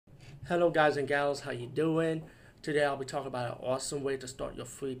Hello guys and gals, how you doing? Today I'll be talking about an awesome way to start your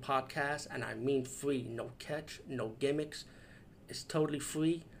free podcast, and I mean free, no catch, no gimmicks. It's totally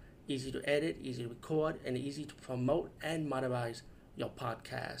free, easy to edit, easy to record, and easy to promote and monetize your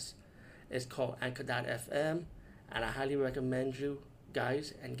podcast. It's called Anchor.fm, and I highly recommend you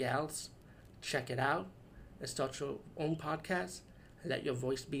guys and gals check it out and start your own podcast and let your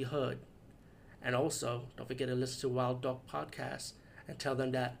voice be heard. And also, don't forget to listen to Wild Dog Podcast and tell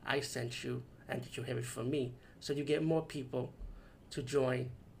them that I sent you and that you hear it from me, so you get more people to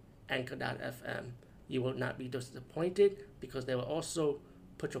join Anchor.fm. You will not be disappointed because they will also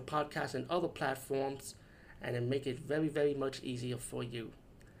put your podcast in other platforms and then make it very, very much easier for you.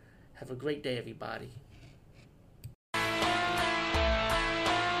 Have a great day, everybody.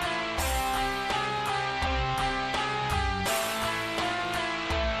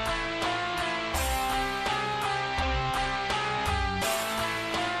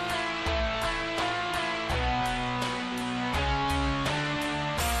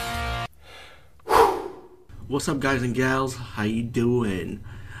 What's up, guys and gals? How you doing?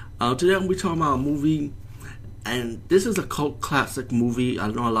 Today I'm going to be talking about a movie, and this is a cult classic movie. I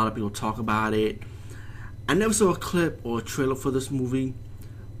know a lot of people talk about it. I never saw a clip or a trailer for this movie,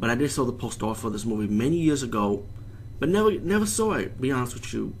 but I did saw the poster art for this movie many years ago, but never saw it, to be honest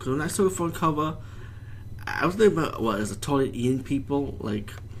with you. Because when I saw the front cover, I was thinking about, what, is it Toilet Ian people?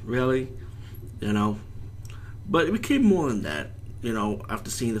 Like, really? You know? But it became more than that, you know, after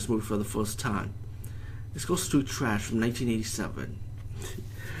seeing this movie for the first time. Let's go Street Trash from 1987.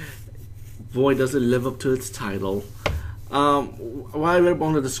 Boy, does it live up to its title. What I read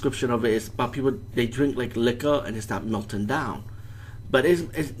about the description of it is about people, they drink like liquor and it's not melting down. But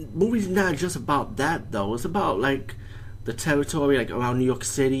movie's not just about that, though. It's about like the territory, like around New York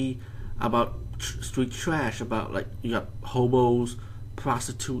City, about street trash, about like you got hobos,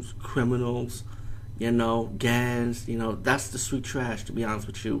 prostitutes, criminals, you know, gangs. You know, that's the street trash, to be honest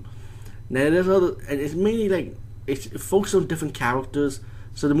with you. Now there's other, and it's mainly like it focuses on different characters.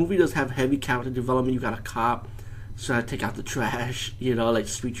 So the movie does have heavy character development. You got a cop trying to take out the trash, you know, like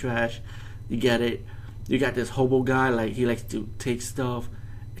street trash. You get it. You got this hobo guy, like he likes to take stuff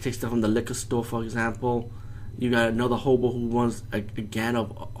from the liquor store, for example. You got another hobo who runs a gang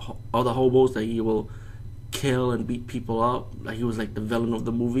of other hobos that he will kill and beat people up. Like he was like the villain of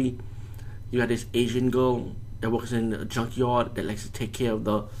the movie. You got this Asian girl that works in a junkyard that likes to take care of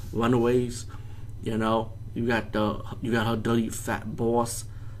the runaways. You know, you got her dirty fat boss,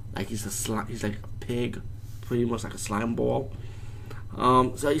 like he's like a pig, pretty much like a slime ball.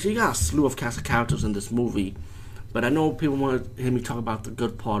 So you got a slew of cast of characters in this movie, but I know people want to hear me talk about the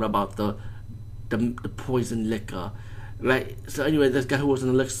good part, about the poison liquor, right? So anyway, this guy who was in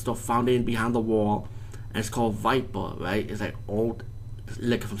the liquor store found it behind the wall, and it's called Viper, right? It's like old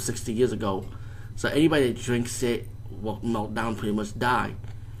liquor from 60 years ago. So anybody that drinks it will melt down, pretty much die,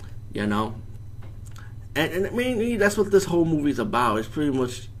 you know. And I mean, that's what this whole movie is about. It's pretty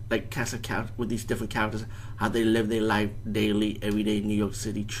much like cast of characters with these different characters, how they live their life daily, every day in New York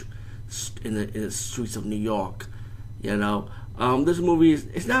City, in the streets of New York, you know. This movie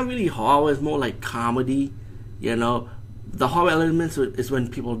it's not really horror. It's more like comedy, you know. The horror elements is when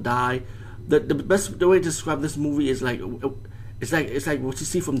people die. The way to describe this movie is like, it's like what you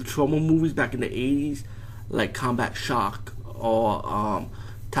see from trauma movies back in the 80s, like Combat Shock or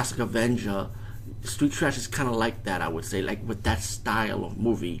Toxic Avenger. Street Trash is kind of like that, I would say, like with that style of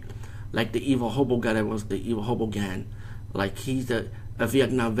movie. Like the evil hobo guy that was the evil hobo gang. Like he's a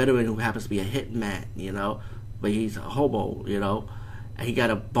Vietnam veteran who happens to be a hitman, you know, but he's a hobo, you know, and he got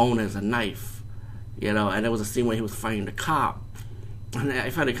a bone as a knife, you know, and there was a scene where he was fighting the cop. And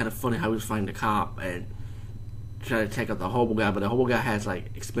I found it kind of funny how he was fighting the cop and trying to take out the hobo guy, but the hobo guy has like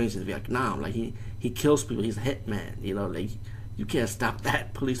experience in Vietnam. Like he kills people. He's a hitman. You know, like you can't stop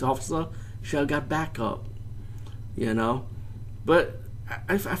that police officer. Should have got backup. You know, but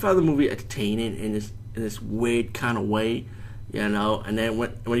I found the movie entertaining in this weird kind of way. You know, and then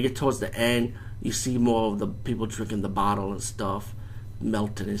when you get towards the end, you see more of the people drinking the bottle and stuff,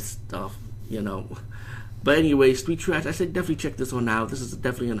 melting and stuff. You know, but anyway, Street Trash. I said definitely check this one out. This is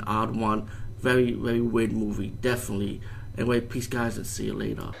definitely an odd one. Very, very weird movie, definitely. Anyway, peace, guys, and see you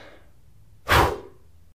later.